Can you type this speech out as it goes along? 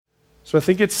So I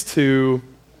think it's to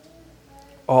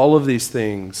all of these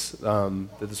things that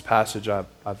this passage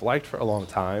I've liked for a long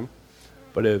time,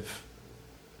 but have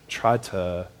tried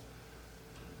to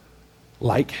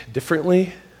like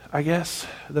differently, I guess,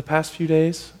 the past few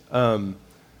days, that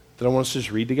I want us to just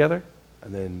read together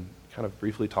and then kind of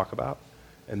briefly talk about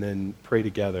and then pray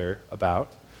together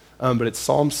about. But it's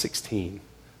Psalm 16.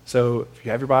 So if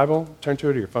you have your Bible, turn to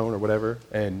it or your phone or whatever.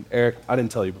 And Eric, I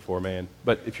didn't tell you before, man,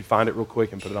 but if you find it real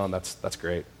quick and put it on, that's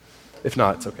great. If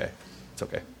not, it's okay. It's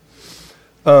okay.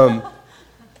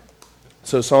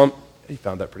 So Psalm, you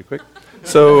found that pretty quick.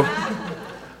 So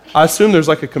I assume there's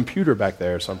like a computer back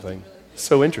there or something.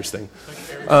 So interesting.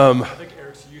 I think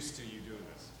Eric's used to you doing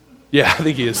this. Yeah, I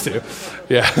think he is too.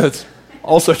 Yeah, that's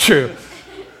also true.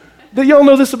 That y'all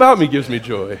know this about me gives me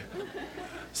joy.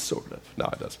 Sort of. No,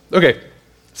 it does. Okay,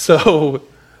 so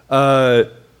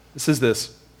this is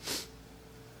this.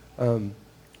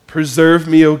 Preserve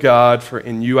me, O God, for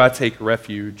in you I take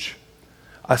refuge.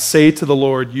 I say to the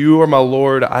Lord, you are my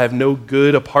Lord, I have no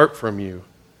good apart from you.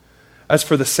 As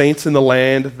for the saints in the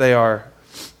land, they are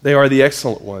the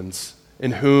excellent ones,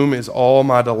 in whom is all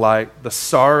my delight. The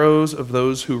sorrows of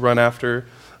those who run after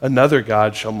another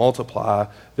God shall multiply.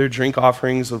 Their drink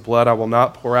offerings of blood I will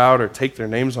not pour out or take their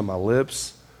names on my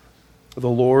lips. The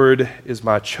Lord is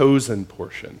my chosen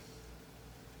portion.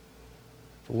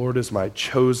 The Lord is my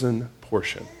chosen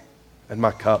portion and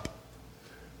my cup.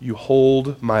 You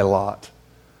hold my lot.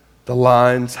 The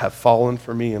lines have fallen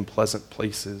for me in pleasant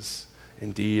places.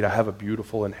 Indeed, I have a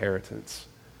beautiful inheritance.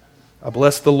 I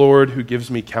bless the Lord who gives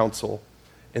me counsel.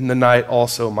 In the night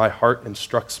also my heart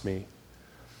instructs me.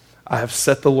 I have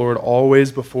set the Lord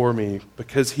always before me.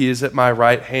 Because he is at my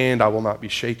right hand, I will not be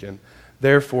shaken.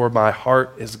 Therefore my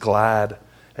heart is glad,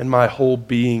 and my whole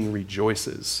being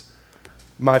rejoices.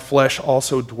 My flesh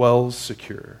also dwells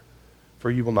secure, for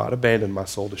you will not abandon my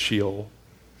soul to Sheol.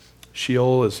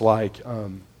 Sheol is like,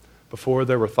 before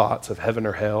there were thoughts of heaven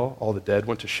or hell, all the dead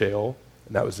went to Sheol,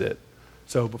 and that was it.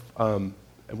 So, and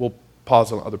we'll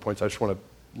pause on other points. I just want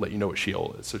to let you know what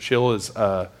Sheol is. So Sheol is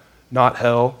not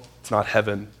hell, it's not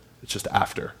heaven, it's just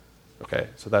after. Okay,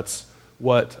 so that's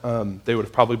what they would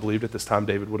have probably believed at this time.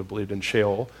 David would have believed in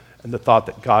Sheol, and the thought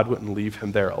that God wouldn't leave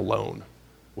him there alone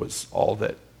was all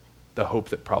that, the hope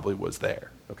that probably was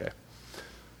there. Okay.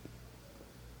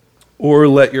 Or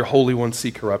let your Holy One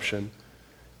see corruption.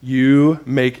 You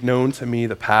make known to me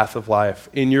the path of life.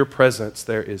 In your presence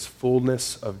there is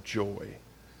fullness of joy.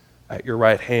 At your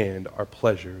right hand are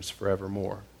pleasures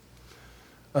forevermore.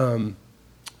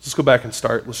 Let's go back and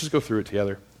start. Let's just go through it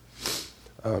together.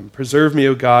 Preserve me,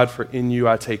 O God, for in you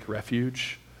I take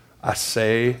refuge. I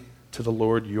say to the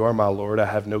Lord, you are my Lord. I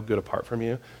have no good apart from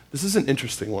you. This is an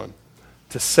interesting one.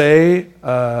 To say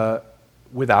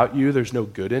without you there's no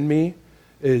good in me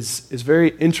is very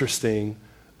interesting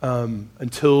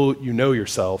until you know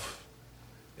yourself.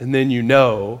 And then you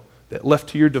know that left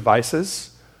to your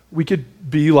devices, we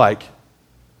could be like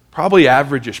probably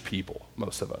average-ish people,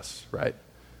 most of us, right?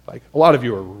 Like a lot of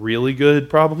you are really good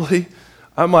probably.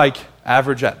 I'm like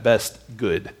average at best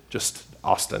good, just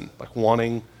Austin, like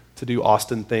wanting to do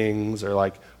Austin things or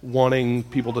like wanting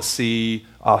people to see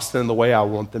Austin the way I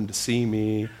want them to see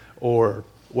me or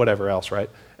whatever else, right?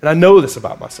 And I know this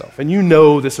about myself, and you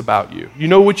know this about you. You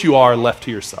know what you are left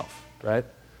to yourself, right?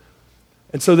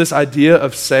 And so this idea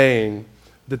of saying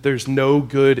that there's no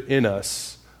good in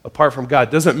us apart from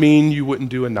God doesn't mean you wouldn't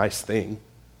do a nice thing.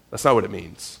 That's not what it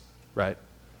means, right?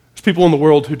 There's people in the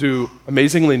world who do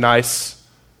amazingly nice,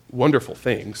 wonderful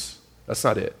things. That's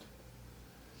not it.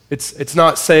 It's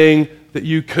not saying that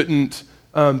you couldn't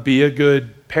be a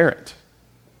good parent,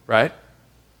 right?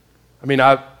 I mean,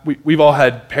 we've all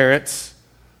had parents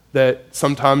that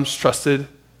sometimes trusted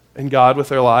in God with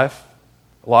their life.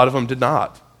 A lot of them did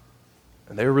not.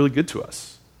 And they were really good to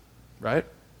us, right?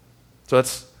 So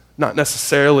that's not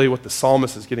necessarily what the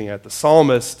psalmist is getting at. The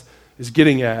psalmist is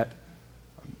getting at,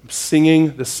 I'm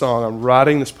singing this song, I'm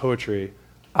writing this poetry,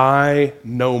 I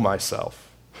know myself.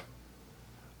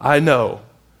 I know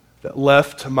that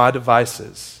left to my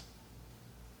devices,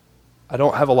 I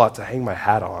don't have a lot to hang my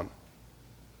hat on.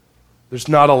 There's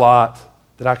not a lot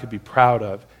that I could be proud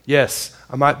of. Yes,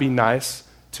 I might be nice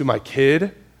to my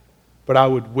kid, but I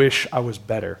would wish I was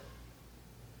better.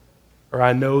 Or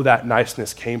I know that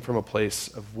niceness came from a place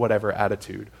of whatever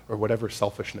attitude or whatever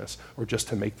selfishness, or just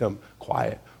to make them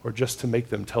quiet, or just to make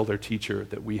them tell their teacher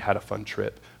that we had a fun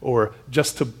trip, or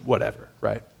just to whatever,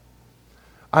 right?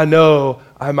 I know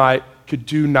I could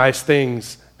do nice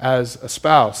things as a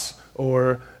spouse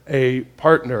or a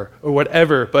partner or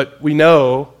whatever, but we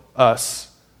know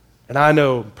us, And I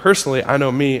know, personally, I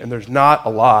know me, and there's not a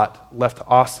lot left to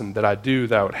Austin that I do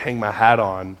that I would hang my hat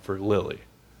on for Lily.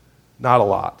 Not a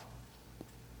lot.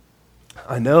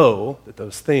 I know that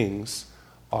those things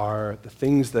are the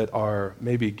things that are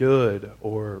maybe good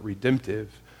or redemptive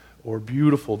or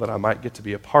beautiful that I might get to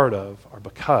be a part of are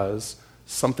because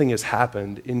something has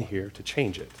happened in here to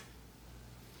change it.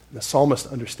 And the psalmist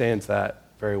understands that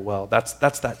very well. That's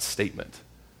that statement.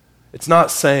 It's not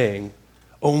saying,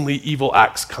 only evil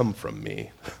acts come from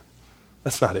me.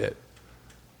 That's not it.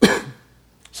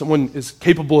 Someone is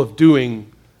capable of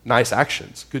doing nice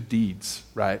actions, good deeds,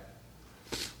 right?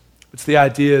 It's the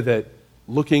idea that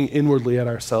looking inwardly at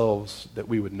ourselves, that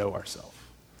we would know ourselves.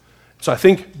 So I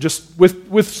think just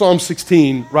with Psalm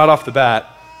 16, right off the bat,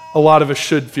 a lot of us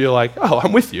should feel like, oh,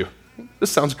 I'm with you.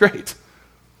 This sounds great.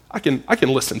 I can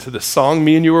listen to this song.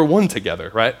 Me and you are one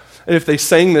together, right? And if they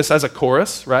sang this as a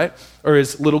chorus, right, or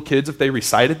as little kids, if they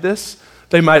recited this,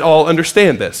 they might all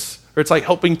understand this. Or it's like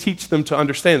helping teach them to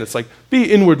understand. It's like,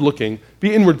 be inward looking,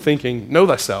 be inward thinking, know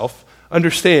thyself,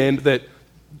 understand that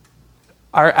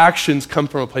our actions come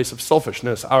from a place of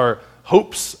selfishness. Our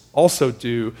hopes also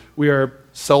do. We are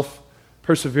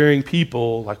self-persevering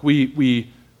people. Like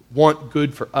we want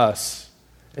good for us.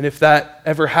 And if that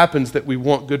ever happens that we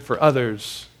want good for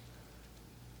others,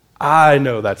 I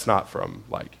know that's not from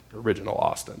like original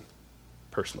Austin,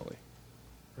 personally,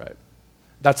 right?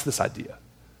 That's this idea.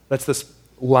 That's this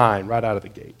line right out of the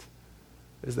gate,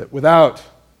 is that without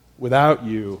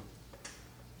you,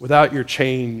 without your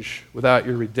change, without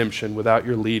your redemption, without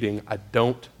your leading, I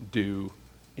don't do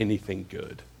anything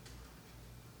good,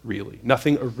 really.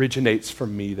 Nothing originates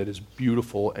from me that is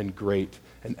beautiful and great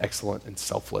and excellent and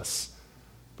selfless,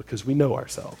 because we know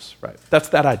ourselves, right? That's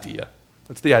that idea.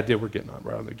 That's the idea we're getting on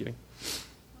right on the beginning.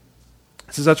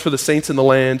 It says, that's for the saints in the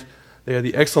land. They are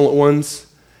the excellent ones,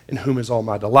 in whom is all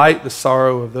my delight. The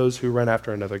sorrow of those who run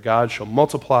after another God shall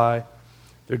multiply.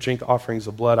 Their drink offerings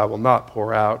of blood I will not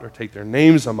pour out, or take their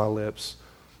names on my lips.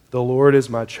 The Lord is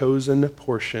my chosen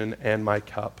portion and my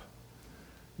cup.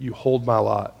 You hold my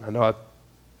lot. I know I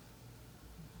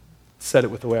said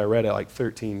it with the way I read it like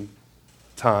 13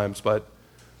 times, but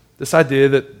this idea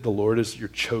that the Lord is your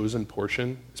chosen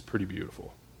portion is pretty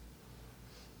beautiful.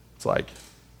 It's like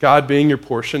God being your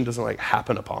portion doesn't like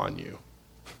happen upon you,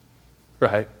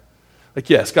 right? Like,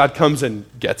 yes, God comes and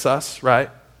gets us, right?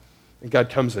 And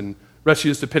God comes and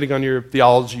rescues, depending on your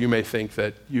theology, you may think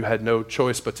that you had no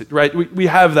choice but to, right? We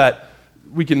have that,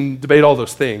 we can debate all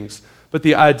those things, but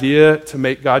the idea to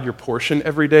make God your portion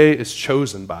every day is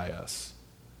chosen by us.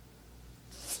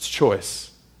 It's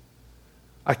choice.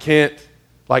 I can't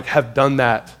have done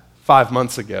that 5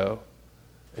 months ago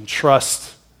and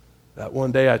trust that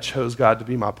one day I chose God to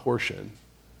be my portion,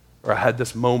 or I had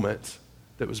this moment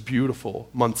that was beautiful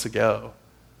months ago,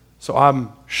 so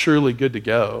I'm surely good to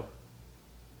go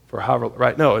for however,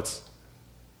 right? No, it's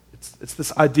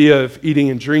this idea of eating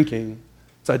and drinking.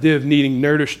 It's the idea of needing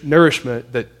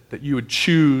nourishment, that you would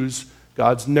choose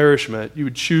God's nourishment. You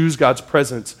would choose God's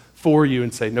presence for you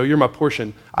and say, no, you're my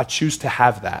portion. I choose to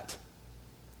have that,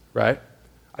 right?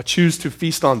 I choose to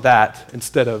feast on that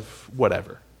instead of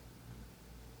whatever.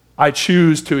 I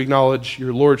choose to acknowledge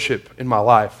your lordship in my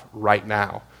life right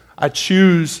now. I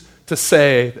choose to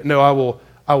say, no,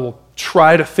 I will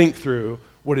try to think through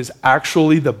what is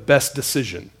actually the best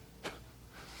decision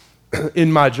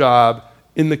in my job,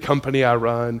 in the company I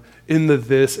run, in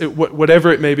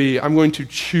whatever it may be. I'm going to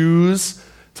choose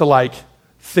to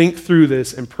think through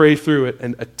this and pray through it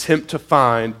and attempt to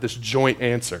find this joint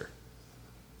answer.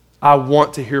 I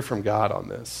want to hear from God on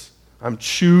this. I'm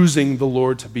choosing the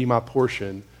Lord to be my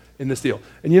portion in this deal.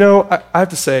 And I have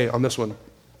to say on this one,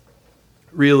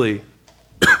 really,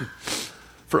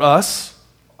 for us,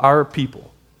 our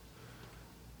people,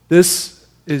 this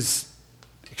is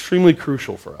extremely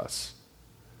crucial for us.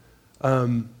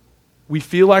 We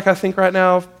feel like, I think right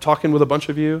now, talking with a bunch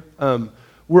of you,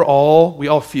 we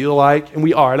all feel like, and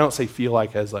we are, I don't say feel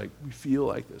like as we feel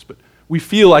like this, but we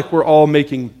feel like we're all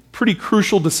making pretty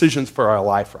crucial decisions for our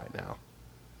life right now,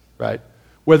 right?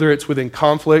 Whether it's within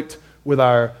conflict with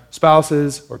our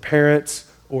spouses or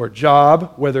parents or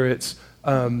job, whether it's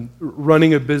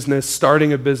running a business,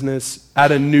 starting a business,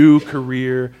 at a new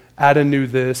career, at a new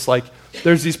this.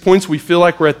 There's these points we feel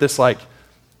like we're at this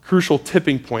crucial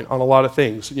tipping point on a lot of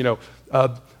things.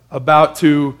 About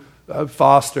to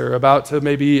foster, about to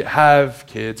maybe have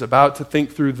kids, about to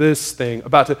think through this thing,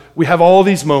 we have all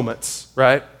these moments,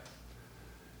 right?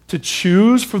 To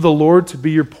choose for the Lord to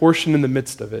be your portion in the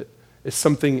midst of it is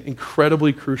something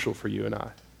incredibly crucial for you and I.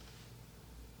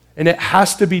 And it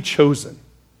has to be chosen.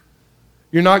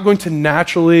 You're not going to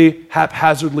naturally,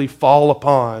 haphazardly fall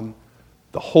upon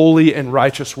the holy and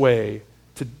righteous way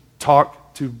to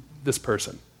talk to this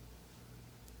person.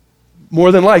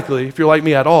 More than likely, if you're like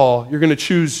me at all, you're going to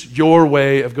choose your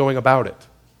way of going about it,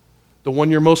 the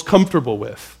one you're most comfortable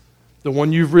with, the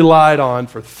one you've relied on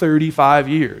for 35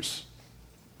 years,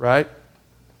 right?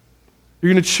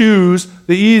 You're going to choose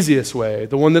the easiest way,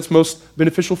 the one that's most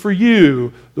beneficial for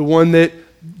you, the one that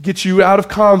gets you out of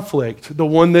conflict, the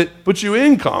one that puts you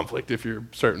in conflict if you're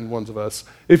certain ones of us.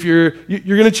 If you're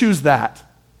going to choose that.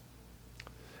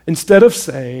 Instead of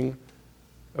saying,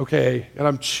 okay, and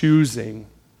I'm choosing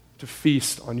to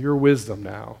feast on your wisdom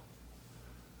now.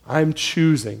 I'm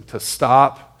choosing to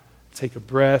stop, take a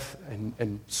breath,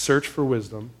 and search for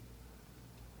wisdom.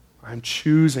 I'm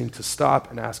choosing to stop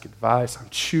and ask advice. I'm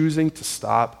choosing to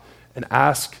stop and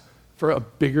ask for a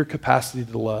bigger capacity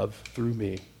to love through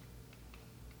me.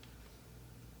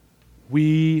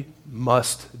 We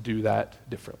must do that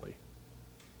differently.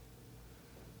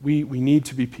 We need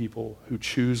to be people who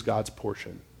choose God's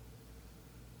portion.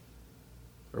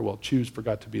 Or, well, choose for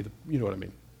God to be you know what I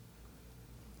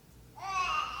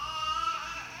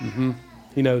mean.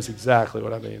 He knows exactly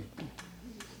what I mean.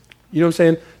 You know what I'm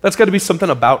saying? That's got to be something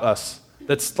about us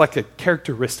that's like a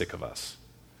characteristic of us.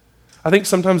 I think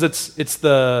sometimes it's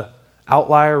the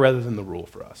outlier rather than the rule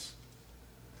for us.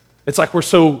 It's like we're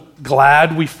so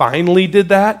glad we finally did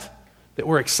that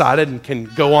we're excited and can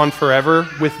go on forever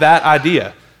with that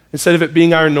idea. Instead of it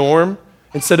being our norm,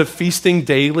 instead of feasting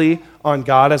daily on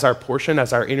God as our portion,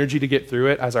 as our energy to get through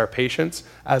it, as our patience,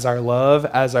 as our love,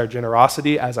 as our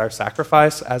generosity, as our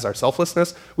sacrifice, as our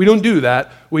selflessness, we don't do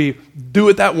that. We do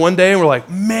it that one day and we're like,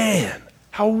 man,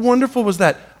 how wonderful was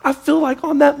that? I feel like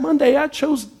on that Monday I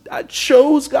chose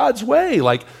God's way.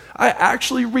 Like I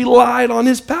actually relied on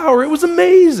his power. It was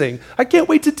amazing. I can't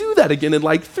wait to do that again in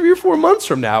like 3 or 4 months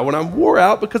from now when I'm wore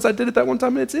out because I did it that one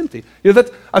time and it's empty. You know,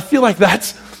 I feel like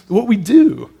that's what we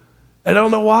do. And I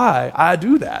don't know why I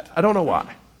do that. I don't know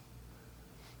why.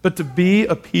 But to be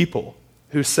a people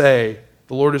who say,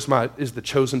 the Lord is the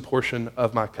chosen portion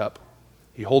of my cup.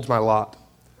 He holds my lot.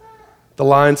 The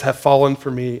lines have fallen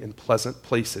for me in pleasant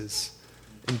places.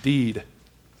 Indeed,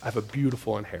 I have a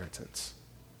beautiful inheritance.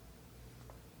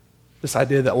 This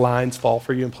idea that lines fall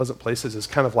for you in pleasant places is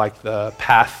kind of like the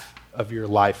path of your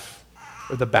life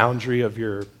or the boundary of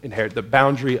your the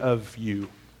boundary of you.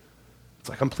 It's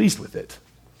like, I'm pleased with it.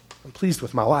 I'm pleased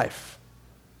with my life,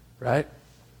 right?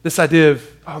 This idea of,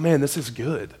 oh man, this is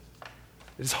good.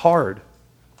 It is hard.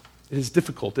 It is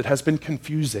difficult. It has been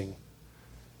confusing.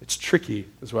 It's tricky,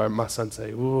 is why my sons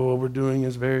say, oh, what we're doing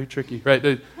is very tricky,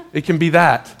 right? It can be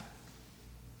that.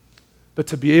 But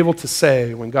to be able to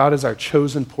say, when God is our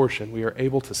chosen portion, we are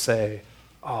able to say,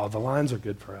 oh, the lines are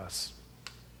good for us.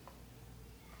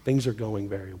 Things are going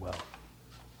very well.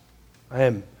 I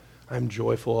am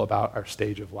joyful about our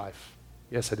stage of life.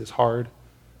 Yes, it is hard,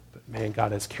 but man,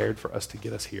 God has cared for us to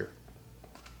get us here.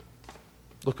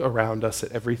 Look around us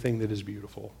at everything that is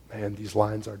beautiful. Man, these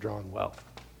lines are drawn well.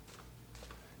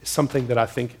 It's something that I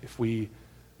think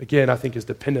I think is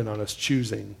dependent on us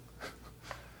choosing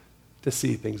to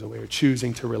see things away, or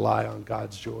choosing to rely on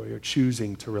God's joy, or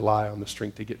choosing to rely on the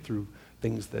strength to get through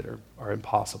things that are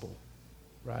impossible,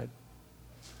 right?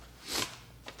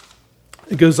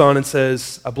 It goes on and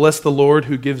says, I bless the Lord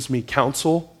who gives me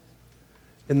counsel.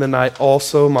 In the night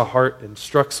also my heart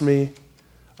instructs me.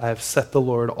 I have set the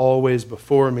Lord always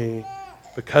before me.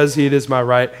 Because he is my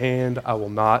right hand, I will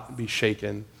not be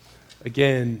shaken.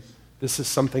 Again, this is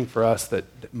something for us that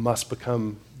must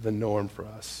become the norm for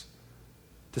us.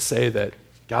 To say that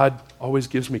God always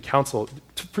gives me counsel.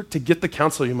 To get the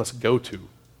counsel, you must go to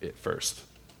it first,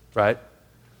 right?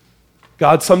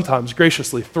 God sometimes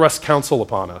graciously thrusts counsel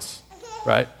upon us,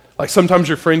 right? Like sometimes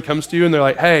your friend comes to you and they're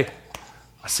like, hey,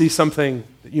 I see something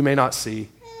that you may not see,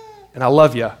 and I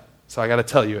love you, so I got to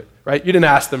tell you it, right? You didn't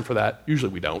ask them for that.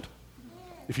 Usually we don't.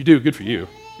 If you do, good for you.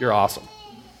 You're awesome.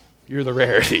 You're the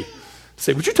rarity.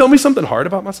 Say, would you tell me something hard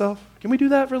about myself? Can we do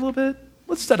that for a little bit?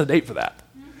 Let's set a date for that.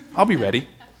 I'll be ready.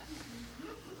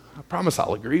 I promise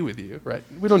I'll agree with you, right?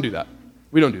 We don't do that.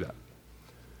 We don't do that.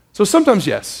 So sometimes,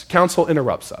 yes, counsel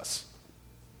interrupts us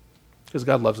because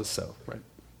God loves us so, right?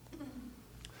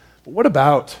 But what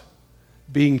about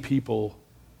being people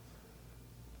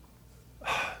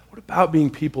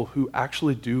who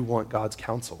actually do want God's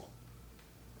counsel?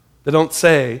 They don't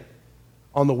say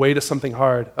on the way to something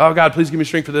hard, oh God, please give me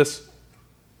strength for this.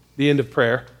 The end of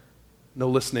prayer. No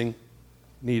listening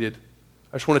needed.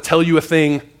 I just want to tell you a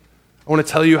thing. I want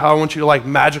to tell you how I want you to like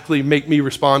magically make me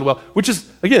respond well, which is,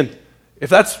 again, if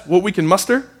that's what we can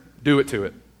muster, do it to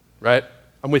it, right?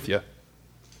 I'm with you.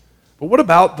 But what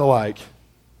about the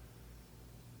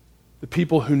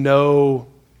people who know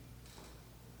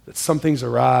that something's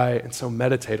awry, and so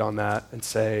meditate on that and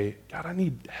say, God, I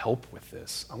need help with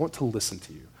this. I want to listen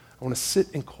to you. I want to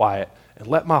sit in quiet and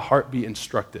let my heart be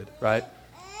instructed, right?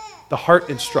 The heart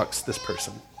instructs this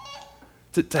person.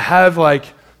 To have like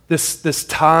this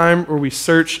time where we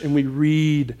search and we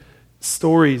read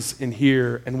stories in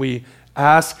here and we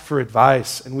ask for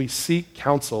advice and we seek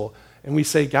counsel and we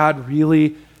say, God,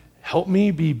 really help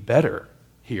me be better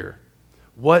here.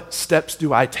 What steps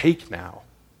do I take now?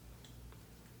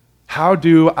 How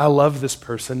do I love this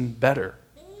person better?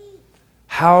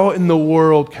 How in the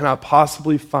world can I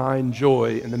possibly find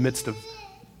joy in the midst of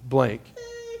blank?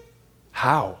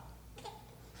 How?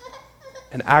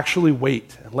 And actually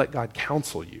wait and let God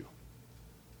counsel you.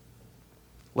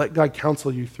 Let God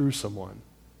counsel you through someone.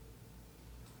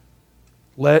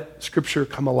 Let Scripture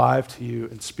come alive to you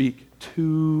and speak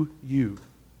to you.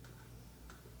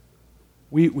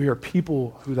 We are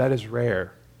people who that is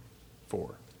rare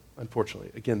for,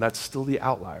 unfortunately. Again, that's still the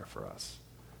outlier for us.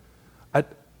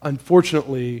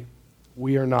 Unfortunately,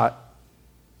 we are not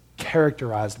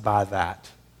characterized by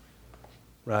that,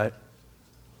 right?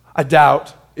 I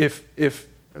doubt if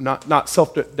not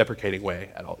self-deprecating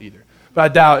way at all either, but I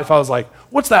doubt if I was like,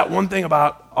 what's that one thing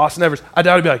about Austin Evers? I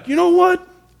doubt he'd be like, you know what?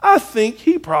 I think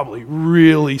he probably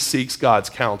really seeks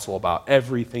God's counsel about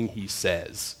everything he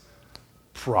says.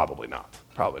 Probably not,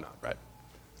 right?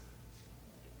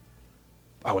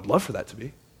 I would love for that to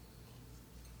be.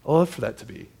 I love for that to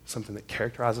be something that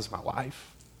characterizes my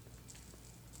life,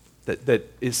 that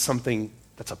is something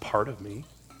that's a part of me,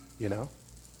 you know?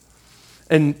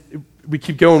 And we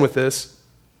keep going with this.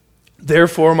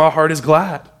 Therefore, my heart is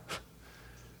glad.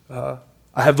 I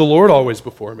have the Lord always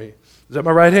before me. He's at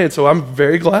my right hand, so I'm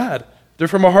very glad.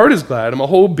 Therefore, my heart is glad, and my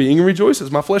whole being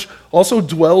rejoices. My flesh also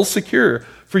dwells secure,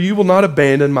 for you will not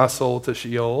abandon my soul to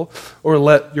Sheol, or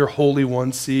let your Holy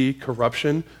One see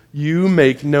corruption. You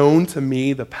make known to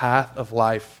me the path of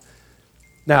life.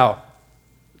 Now,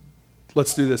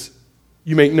 let's do this.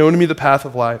 You make known to me the path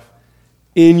of life.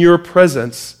 In your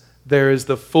presence there is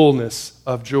the fullness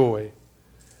of joy.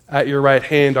 At your right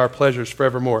hand are pleasures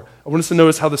forevermore. I want us to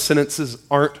notice how the sentences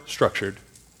aren't structured.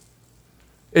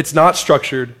 It's not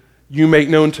structured, you make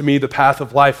known to me the path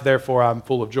of life, therefore I'm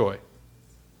full of joy.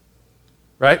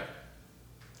 Right?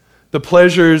 The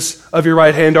pleasures of your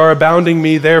right hand are abounding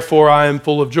me, therefore I am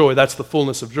full of joy. That's the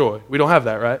fullness of joy. We don't have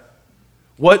that, right?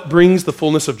 What brings the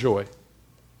fullness of joy?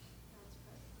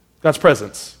 God's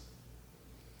presence.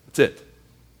 That's it.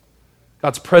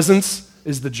 God's presence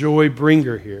is the joy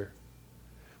bringer here.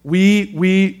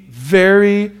 We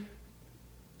very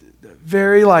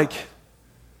like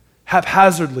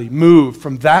haphazardly move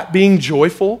from that being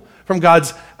joyful, from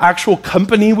God's actual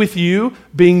company with you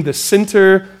being the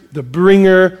center, the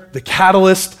bringer, the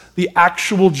catalyst, the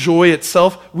actual joy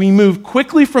itself. We move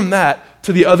quickly from that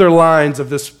to the other lines of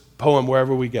this poem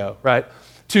wherever we go, right?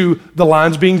 To the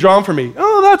lines being drawn for me.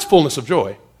 Oh, that's fullness of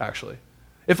joy, actually.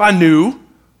 If I knew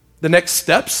the next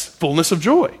steps, fullness of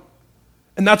joy.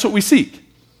 And that's what we seek,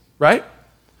 right?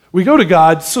 We go to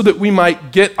God so that we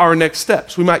might get our next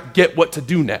steps. We might get what to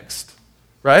do next,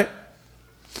 right?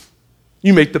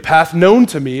 You make the path known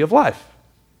to me of life.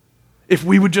 If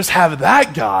we would just have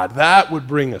that God, that would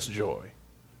bring us joy.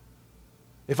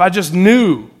 If I just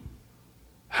knew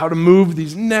how to move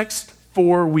these next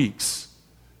 4 weeks,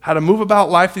 how to move about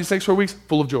life these next 4 weeks,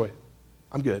 full of joy.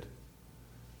 I'm good.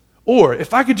 Or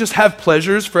if I could just have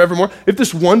pleasures forevermore, if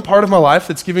this one part of my life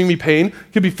that's giving me pain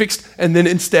could be fixed and then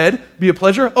instead be a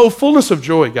pleasure, oh, fullness of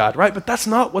joy, God, right? But that's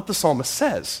not what the psalmist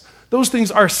says. Those things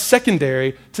are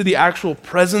secondary to the actual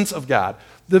presence of God.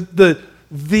 The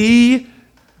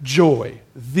joy,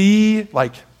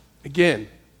 again,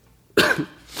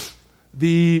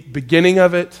 the beginning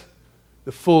of it,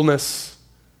 the fullness,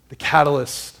 the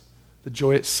catalyst, the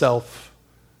joy itself,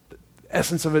 the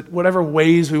essence of it, whatever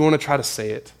ways we want to try to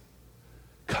say it,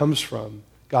 comes from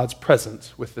God's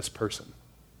presence with this person.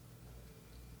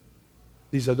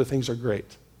 These other things are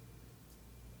great.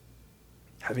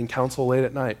 Having counsel late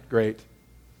at night, great.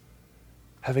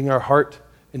 Having our heart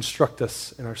instruct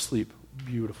us in our sleep,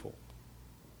 beautiful,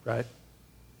 right?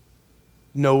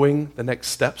 Knowing the next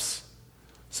steps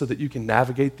so that you can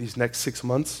navigate these next 6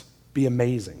 months, be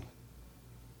amazing,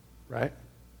 right?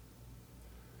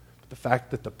 But the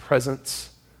fact that the presence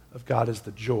of God is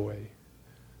the joy,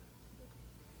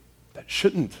 that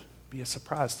shouldn't be a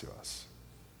surprise to us,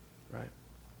 right?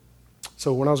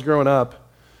 So when I was growing up,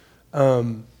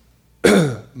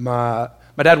 my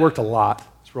dad worked a lot.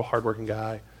 He's a real hardworking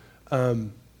guy. He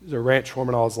was a ranch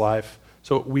foreman all his life.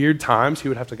 So at weird times, he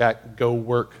would have to go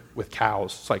work with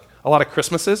cows. It's like a lot of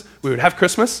Christmases, we would have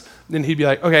Christmas, then he'd be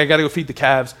like, okay, I got to go feed the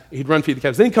calves. He'd run feed the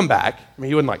calves. Then he'd come back. I mean,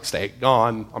 he wouldn't like stay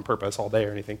gone on purpose all day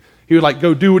or anything. He would like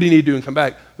go do what he needed to do and come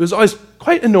back. It was always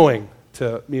quite annoying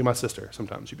to me and my sister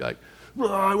sometimes. He'd be like,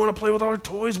 well, I want to play with our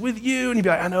toys with you. And he'd be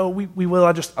like, I know, we will.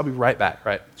 I'll be right back,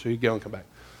 right? So he'd go and come back.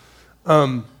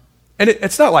 And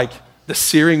it's not like the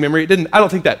searing memory. I don't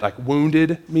think that like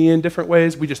wounded me in different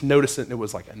ways. We just noticed it and it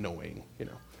was like annoying, you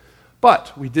know.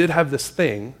 But we did have this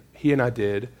thing, he and I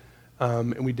did,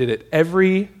 and we did it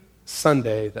every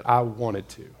Sunday that I wanted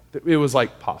to. It was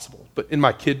like possible. But in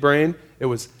my kid brain, it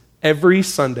was every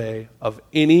Sunday of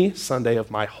any Sunday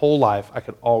of my whole life, I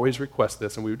could always request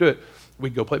this, and we would do it.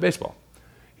 We'd go play baseball.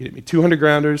 He'd hit me 200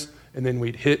 grounders, and then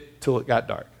we'd hit till it got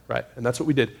dark, right? And that's what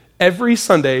we did. Every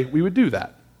Sunday, we would do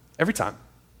that, every time.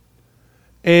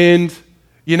 And,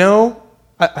 you know,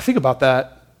 I think about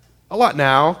that a lot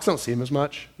now, because I don't see him as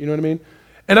much, you know what I mean?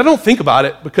 And I don't think about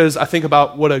it because I think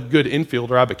about what a good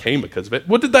infielder I became because of it.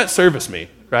 What did that service me,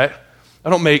 right? I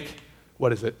don't make,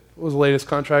 what is it? What was the latest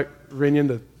contract? Rinian,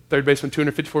 the third baseman,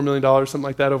 $254 million, something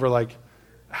like that, over like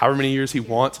however many years he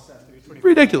wants.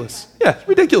 Ridiculous. Yeah,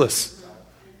 ridiculous.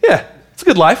 Yeah, it's a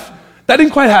good life. That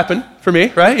didn't quite happen for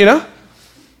me, right? You know?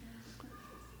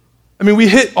 I mean, we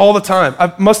hit all the time.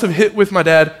 I must have hit with my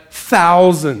dad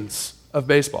thousands of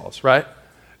baseballs, right?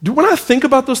 When I think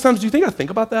about those times, do you think I think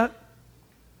about that?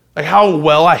 Like how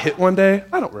well I hit one day?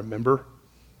 I don't remember.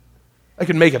 I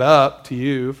could make it up to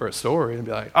you for a story and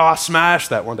be like, oh, I smashed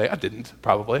that one day. I didn't,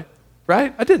 probably,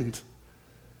 right? I didn't.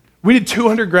 We did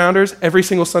 200 grounders every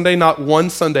single Sunday. Not one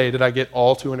Sunday did I get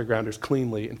all 200 grounders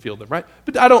cleanly and field them, right?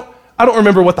 But I don't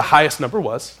remember what the highest number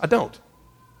was. I don't.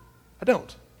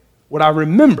 What I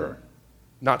remember,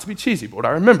 not to be cheesy, but what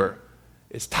I remember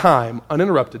is time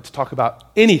uninterrupted to talk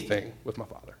about anything with my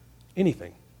father.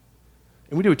 Anything.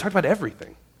 And we talked about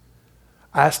everything.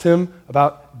 I asked him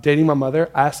about dating my mother.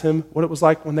 I asked him what it was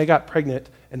like when they got pregnant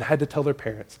and had to tell their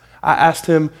parents. I asked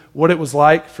him what it was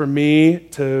like for me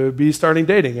to be starting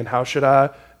dating and how should I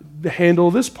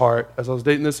handle this part as I was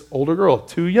dating this older girl,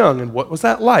 too young, and what was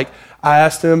that like? I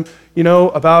asked him,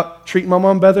 about treating my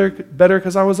mom better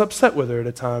because I was upset with her at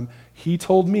a time. He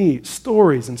told me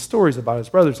stories and stories about his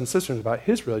brothers and sisters, about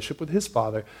his relationship with his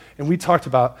father, and we talked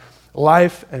about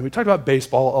life, and we talked about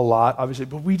baseball a lot, obviously,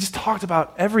 but we just talked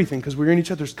about everything because we were in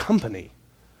each other's company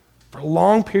for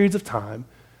long periods of time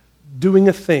doing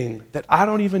a thing that I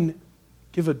don't even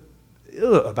give a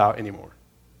about anymore.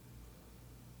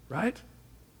 Right?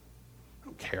 I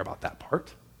don't care about that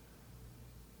part.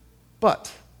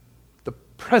 But the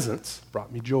presence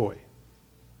brought me joy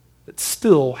that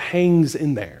still hangs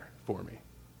in there for me.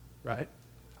 Right?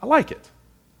 I like it.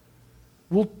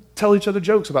 We'll tell each other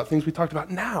jokes about things we talked about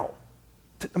now.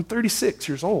 I'm 36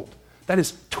 years old. That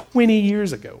is 20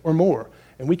 years ago or more.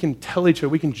 And we can tell each other,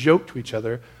 we can joke to each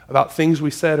other about things we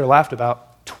said or laughed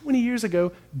about 20 years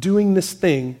ago doing this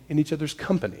thing in each other's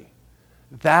company.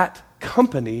 That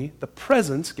company, the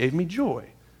presence, gave me joy.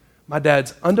 My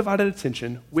dad's undivided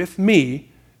attention with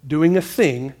me doing a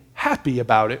thing, happy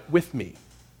about it with me,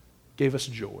 gave us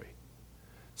joy.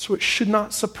 So it should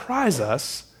not surprise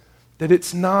us that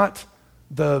it's not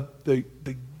the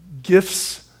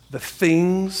gifts, the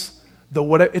things, the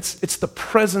whatever. It's the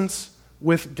presence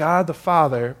with God the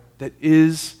Father that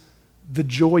is the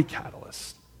joy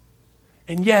catalyst.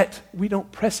 And yet, we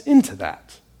don't press into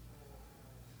that.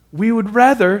 We would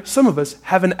rather, some of us,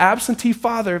 have an absentee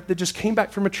father that just came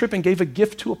back from a trip and gave a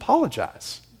gift to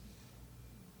apologize.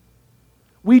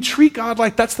 We treat God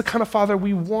like that's the kind of father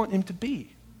we want him to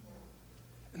be.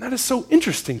 And that is so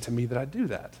interesting to me that I do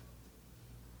that.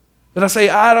 That I say,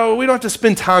 we don't have to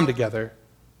spend time together,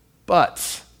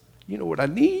 but you know what I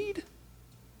need?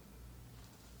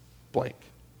 Blank.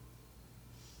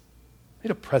 I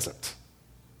need a present.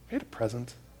 I need a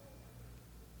present.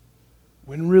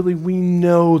 When really we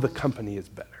know the company is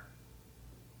better.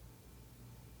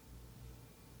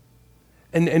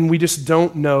 And we just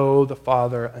don't know the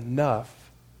Father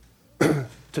enough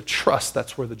to trust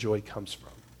that's where the joy comes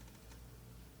from.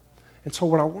 And so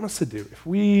what I want us to do, if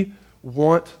we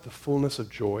want the fullness of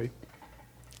joy,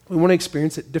 we want to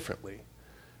experience it differently,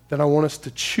 then I want us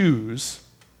to choose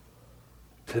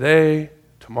today,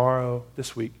 tomorrow,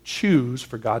 this week, choose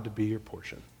for God to be your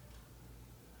portion.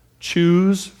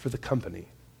 Choose for the company.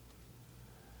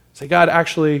 Say, God,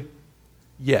 actually,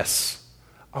 yes,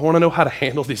 I want to know how to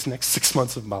handle these next 6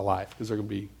 months of my life because they're going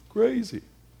to be crazy.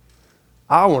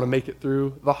 I want to make it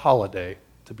through the holiday,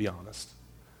 to be honest.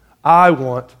 I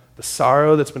want the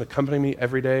sorrow that's been accompanying me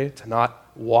every day to not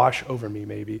wash over me,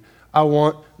 maybe. I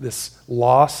want this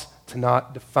loss to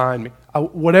not define me.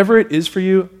 Whatever it is for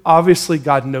you, obviously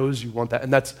God knows you want that,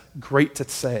 and that's great to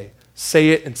say. Say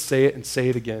it and say it and say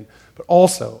it again. But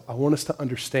also, I want us to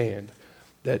understand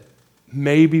that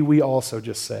maybe we also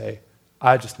just say,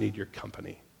 I just need your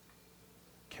company.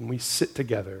 Can we sit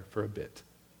together for a bit?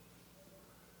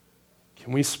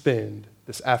 Can we spend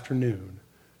this afternoon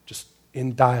just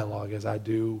in dialogue as I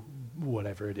do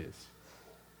whatever it is?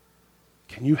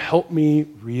 Can you help me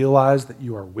realize that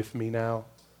you are with me now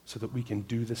so that we can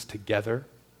do this together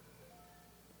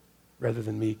rather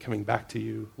than me coming back to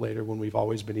you later when we've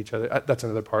always been each other? That's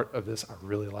another part of this I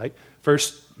really like.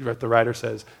 First, the writer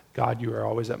says, God, you are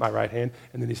always at my right hand.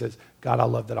 And then he says, God, I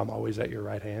love that I'm always at your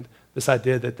right hand. This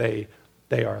idea that they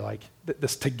are like,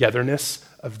 this togetherness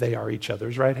of they are each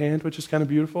other's right hand, which is kind of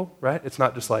beautiful, right? It's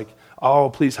not just like, oh,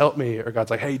 please help me, or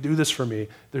God's like, hey, do this for me.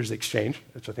 There's the exchange,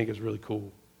 which I think is really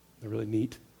cool and really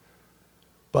neat.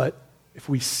 But if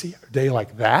we see our day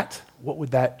like that, what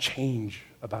would that change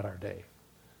about our day?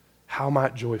 How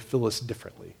might joy fill us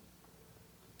differently?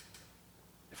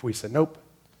 If we said, nope,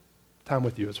 time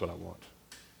with you is what I want.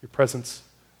 Your presence,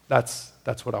 that's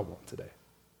what I want today.